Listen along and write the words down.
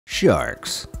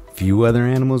Sharks. Few other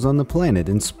animals on the planet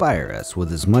inspire us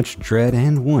with as much dread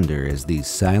and wonder as these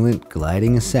silent,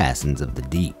 gliding assassins of the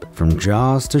deep. From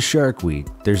Jaws to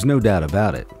Sharkweed, there's no doubt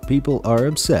about it, people are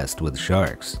obsessed with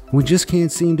sharks. We just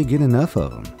can't seem to get enough of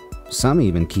them. Some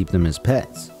even keep them as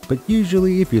pets. But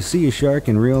usually if you see a shark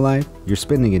in real life, you're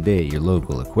spending a day at your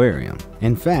local aquarium.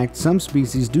 In fact, some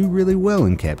species do really well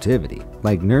in captivity,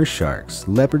 like nurse sharks,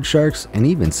 leopard sharks, and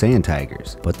even sand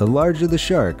tigers. But the larger the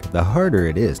shark, the harder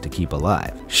it is to keep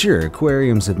alive. Sure,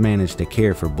 aquariums have managed to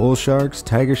care for bull sharks,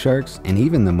 tiger sharks, and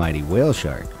even the mighty whale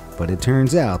shark. But it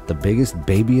turns out the biggest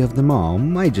baby of them all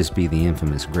might just be the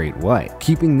infamous great white.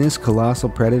 Keeping this colossal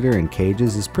predator in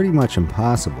cages is pretty much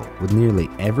impossible, with nearly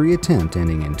every attempt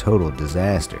ending in total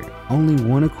disaster. Only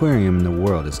one aquarium in the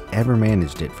world has ever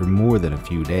managed it for more than a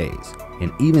few days,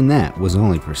 and even that was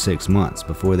only for 6 months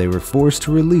before they were forced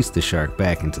to release the shark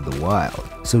back into the wild.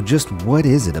 So just what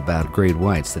is it about great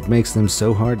whites that makes them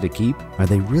so hard to keep? Are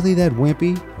they really that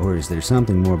wimpy, or is there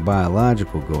something more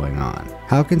biological going on?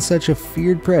 How can such a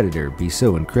feared predator be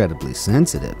so incredibly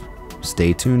sensitive?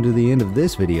 Stay tuned to the end of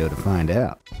this video to find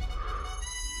out.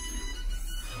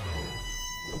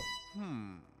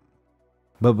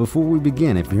 But before we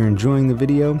begin, if you're enjoying the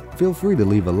video, feel free to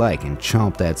leave a like and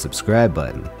chomp that subscribe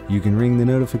button. You can ring the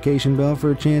notification bell for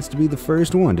a chance to be the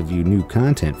first one to view new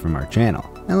content from our channel.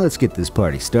 Now let's get this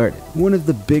party started. One of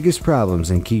the biggest problems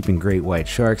in keeping great white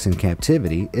sharks in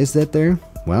captivity is that they're,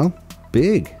 well,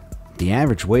 big. The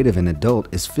average weight of an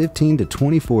adult is 15 to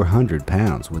 2,400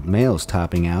 pounds, with males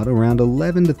topping out around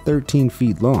 11 to 13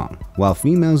 feet long, while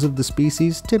females of the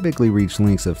species typically reach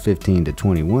lengths of 15 to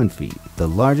 21 feet. The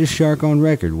largest shark on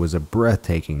record was a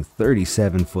breathtaking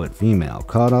 37-foot female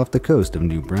caught off the coast of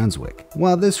New Brunswick.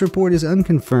 While this report is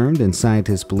unconfirmed and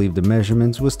scientists believe the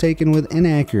measurements was taken with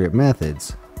inaccurate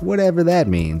methods, whatever that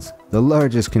means, the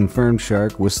largest confirmed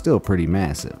shark was still pretty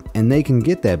massive. And they can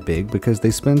get that big because they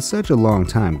spend such a long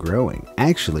time growing.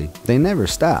 Actually, they never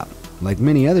stop. Like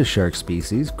many other shark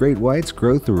species, great whites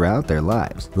grow throughout their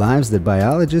lives that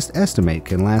biologists estimate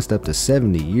can last up to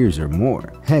 70 years or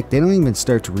more. Heck, they don't even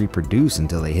start to reproduce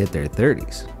until they hit their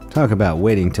 30s. Talk about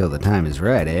waiting till the time is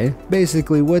right, eh?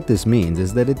 Basically what this means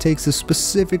is that it takes a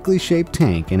specifically shaped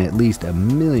tank and at least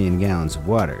 1,000,000 gallons of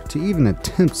water to even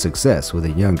attempt success with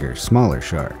a younger, smaller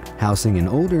shark. Housing an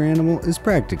older animal is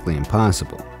practically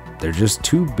impossible. They're just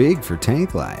too big for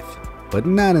tank life. But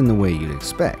not in the way you'd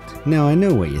expect. Now I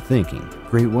know what you're thinking.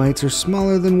 Great whites are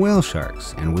smaller than whale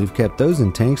sharks, and we've kept those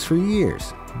in tanks for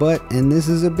years. But, and this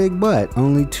is a big but,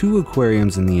 only 2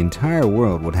 aquariums in the entire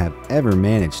world would have ever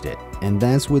managed it. And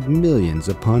that's with millions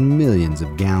upon millions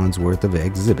of gallons worth of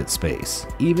exhibit space.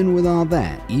 Even with all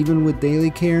that, even with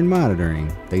daily care and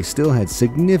monitoring, they still had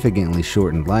significantly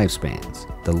shortened lifespans.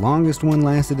 The longest one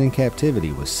lasted in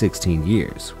captivity was 16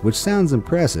 years, which sounds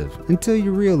impressive until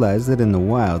you realize that in the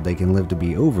wild they can live to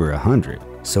be over 100.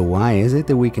 So why is it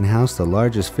that we can house the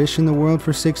largest fish in the world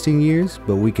for 16 years,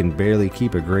 but we can barely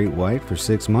keep a great white for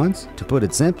 6 months? To put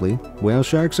it simply, whale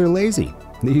sharks are lazy.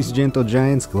 These gentle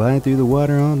giants glide through the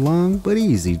water on long but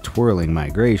easy twirling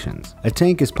migrations. A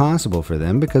tank is possible for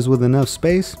them because with enough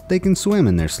space, they can swim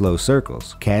in their slow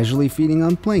circles, casually feeding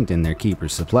on plankton their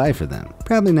keepers supply for them.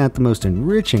 Probably not the most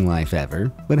enriching life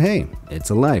ever, but hey, it's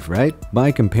a life, right?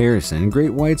 By comparison,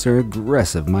 great whites are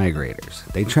aggressive migrators.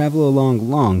 They travel along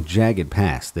long, jagged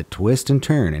paths that twist and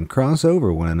turn and cross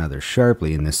over one another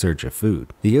sharply in the search of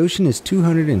food. The ocean is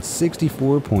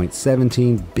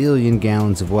 264.17 billion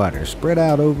gallons of water spread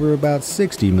out over about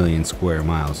 60 million square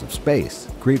miles of space.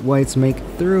 Great whites make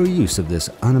thorough use of this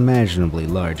unimaginably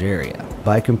large area.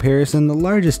 By comparison, the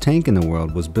largest tank in the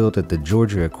world was built at the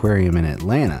Georgia Aquarium in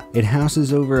Atlanta. It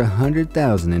houses over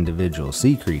 100,000 individual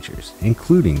sea creatures,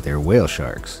 including their whale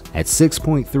sharks. At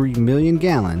 6.3 million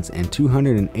gallons and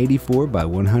 284 by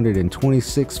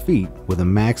 126 feet, with a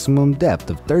maximum depth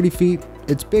of 30 feet,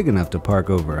 it's big enough to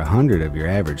park over 100 of your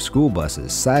average school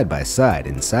buses side by side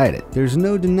inside it. There's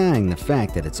no denying the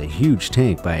fact that it's a huge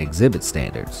tank by exhibit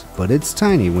standards, but it's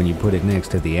tiny when you put it next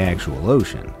to the actual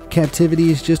ocean. Captivity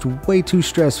is just way too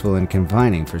stressful and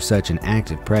confining for such an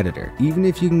active predator. Even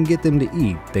if you can get them to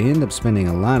eat, they end up spending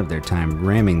a lot of their time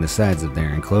ramming the sides of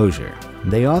their enclosure.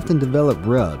 They often develop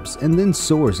rubs and then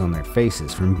sores on their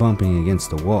faces from bumping against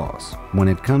the walls. When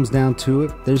it comes down to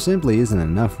it, there simply isn't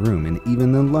enough room in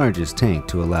even the largest tank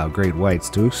to allow great whites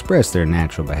to express their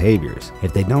natural behaviors.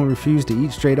 If they don't refuse to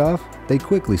eat straight off, they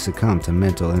quickly succumb to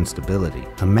mental instability.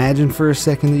 Imagine for a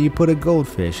second that you put a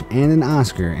goldfish and an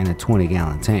Oscar in a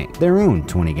 20-gallon tank. Their own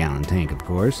 20-gallon tank, of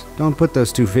course. Don't put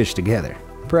those 2 fish together.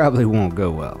 probably won't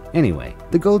go well. Anyway,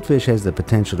 the goldfish has the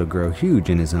potential to grow huge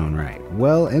in his own right,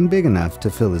 well and big enough to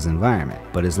fill his environment.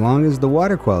 But as long as the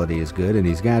water quality is good and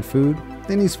he's got food,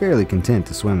 then he's fairly content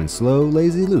to swim in slow,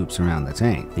 lazy loops around the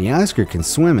tank. The Oscar can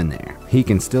swim in there. He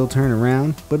can still turn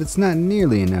around, but it's not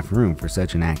nearly enough room for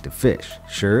such an active fish.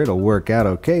 Sure, it'll work out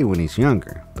okay when he's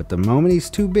younger, but the moment he's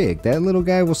too big, that little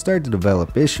guy will start to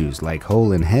develop issues like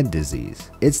hole in head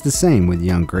disease. It's the same with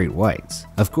young great whites.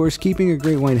 Of course, keeping a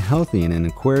great white healthy in an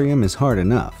aquarium is hard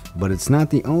enough, but it's not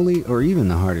the only or even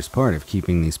the hardest part of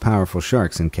keeping these powerful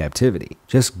sharks in captivity.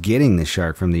 Just getting the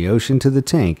shark from the ocean to the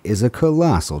tank is a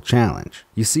colossal challenge.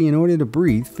 You see, in order to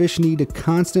breathe, fish need a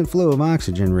constant flow of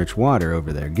oxygen-rich water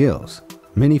over their gills.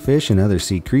 Many fish and other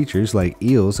sea creatures like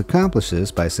eels accomplish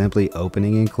this by simply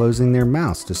opening and closing their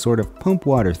mouths to sort of pump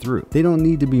water through. They don't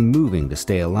need to be moving to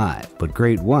stay alive, but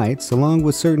great whites, along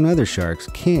with certain other sharks,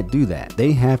 can't do that.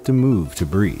 They have to move to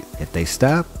breathe. If they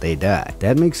stop, they die.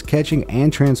 That makes catching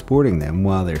and transporting them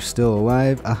while they're still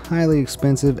alive a highly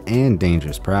expensive and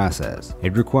dangerous process.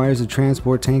 It requires a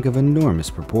transport tank of enormous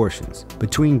proportions.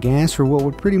 Between gas for what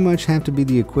would pretty much have to be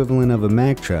the equivalent of a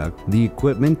Mack truck, the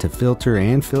equipment to filter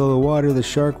and fill the water the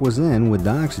shark was in with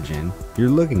the oxygen, you're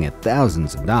looking at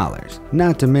thousands of dollars.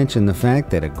 Not to mention the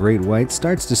fact that a great white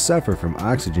starts to suffer from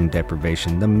oxygen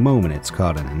deprivation the moment it's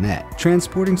caught in a net.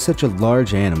 Transporting such a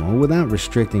large animal without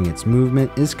restricting its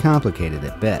movement is complicated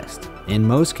at best. In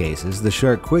most cases, the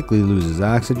shark quickly loses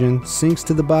oxygen, sinks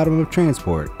to the bottom of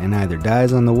transport, and either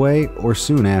dies on the way or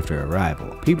soon after arrival.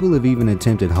 People have even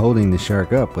attempted holding the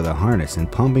shark up with a harness and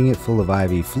pumping it full of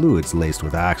IV fluids laced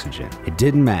with oxygen. It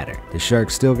didn't matter. The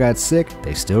shark still got sick,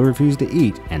 they still refused to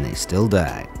eat, and they still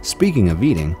died. Speaking of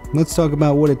eating, let's talk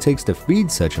about what it takes to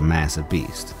feed such a massive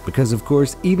beast. Because of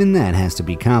course, even that has to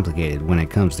be complicated when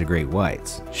it comes to great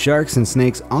whites. Sharks and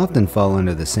snakes often fall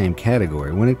under the same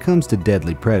category when it comes to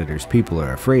deadly predators people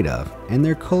are afraid of, and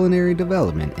their culinary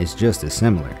development is just as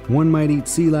similar. One might eat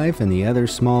sea life and the other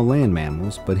small land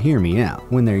mammals, but hear me out.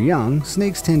 When they're young,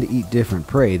 snakes tend to eat different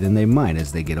prey than they might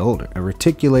as they get older. A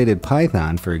reticulated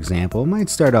python, for example, might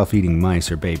start off eating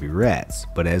mice or baby rats,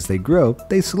 but as they grow,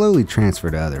 they slowly transfer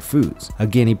to other foods. A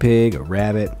guinea pig, a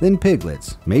rabbit, then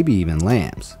piglets, maybe even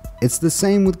lambs. It's the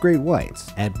same with great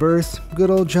whites. At birth, good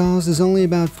old Jaws is only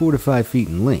about 4 to 5 feet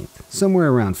in length,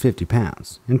 somewhere around 50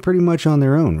 pounds, and pretty much on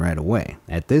their own right away.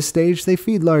 At this stage, they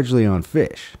feed largely on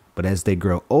fish, but as they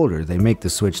grow older, they make the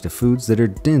switch to foods that are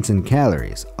dense in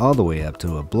calories, all the way up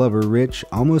to a blubber-rich,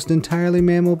 almost entirely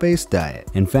mammal-based diet.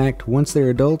 In fact, once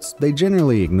they're adults, they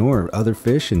generally ignore other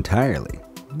fish entirely,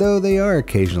 though they are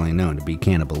occasionally known to be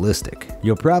cannibalistic.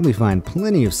 You'll probably find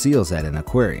plenty of seals at an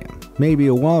aquarium, maybe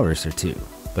a walrus or two,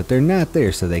 but they're not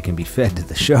there so they can be fed to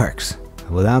the sharks.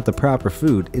 Without the proper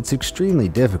food, it's extremely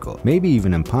difficult, maybe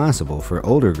even impossible for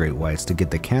older great whites to get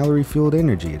the calorie-fueled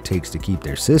energy it takes to keep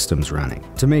their systems running.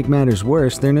 To make matters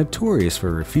worse, they're notorious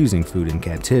for refusing food in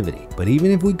captivity. But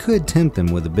even if we could tempt them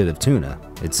with a bit of tuna,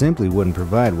 it simply wouldn't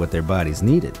provide what their bodies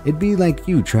needed. It'd be like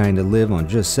you trying to live on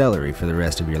just celery for the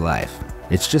rest of your life.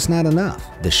 It's just not enough.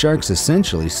 The sharks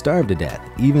essentially starve to death,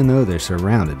 even though they're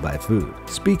surrounded by food.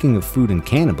 Speaking of food and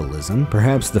cannibalism,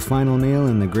 perhaps the final nail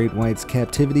in the great white's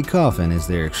captivity coffin is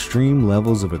their extreme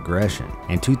levels of aggression.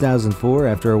 In 2004,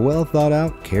 after a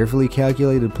well-thought-out, carefully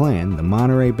calculated plan, the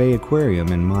Monterey Bay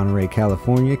Aquarium in Monterey,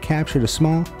 California captured a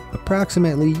small,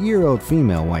 approximately year-old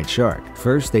female white shark.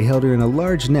 First, they held her in a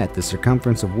large net the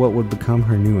circumference of what would become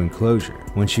her new enclosure.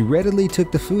 When she readily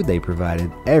took the food they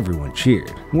provided, everyone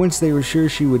cheered. Once they were sure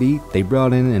she would eat, they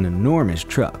brought in an enormous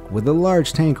truck with a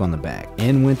large tank on the back.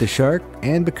 In went the shark,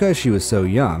 and because she was so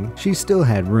young, she still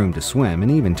had room to swim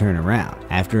and even turn around.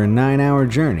 After a 9-hour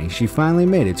journey, she finally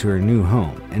made it to her new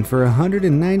home, and for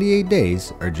 198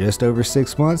 days, or just over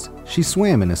 6 months, she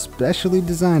swam in a specially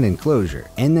designed enclosure.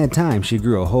 In that time, she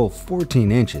grew a whole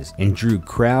 14 inches and drew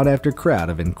crowd after crowd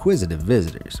of inquisitive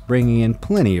visitors, bringing in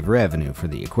plenty of revenue for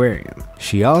the aquarium.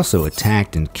 She also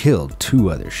attacked and killed 2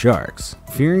 other sharks.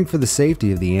 Fearing for the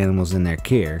safety of the animals in their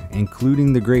care,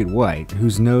 including the great white,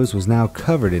 whose nose was now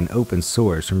covered in open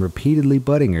sores from repeatedly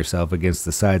butting herself against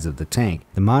the sides of the tank,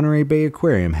 the Monterey Bay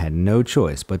Aquarium had no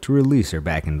choice but to release her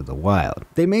back into the wild.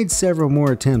 They made several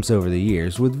more attempts over the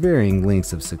years with varying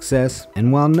lengths of success,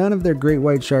 and while none of their great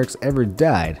white sharks ever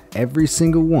died, every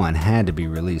single one had to be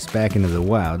released back into the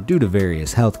wild due to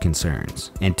various health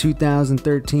concerns. In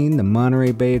 2013, the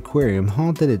Monterey Bay Aquarium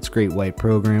halted its great white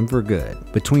program for good.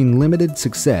 Between limited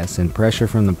success and pressure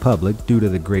from the public due to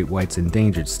the great white's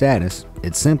endangered status,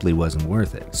 it simply wasn't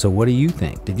worth it. So what do you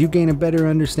think? Did you gain a better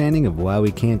understanding of why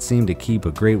we can't seem to keep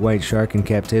a great white shark in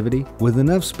captivity? With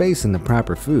enough space and the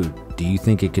proper food, do you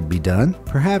think it could be done?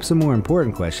 Perhaps a more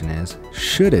important question is,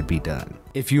 should it be done?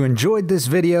 If you enjoyed this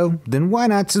video, then why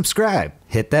not subscribe?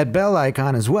 Hit that bell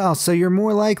icon as well so you're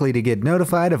more likely to get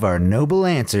notified of our noble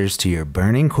answers to your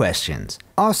burning questions.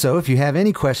 Also, if you have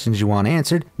any questions you want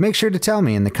answered, make sure to tell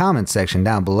me in the comments section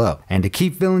down below. And to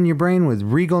keep filling your brain with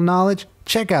regal knowledge,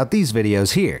 check out these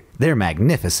videos here. They're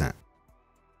magnificent.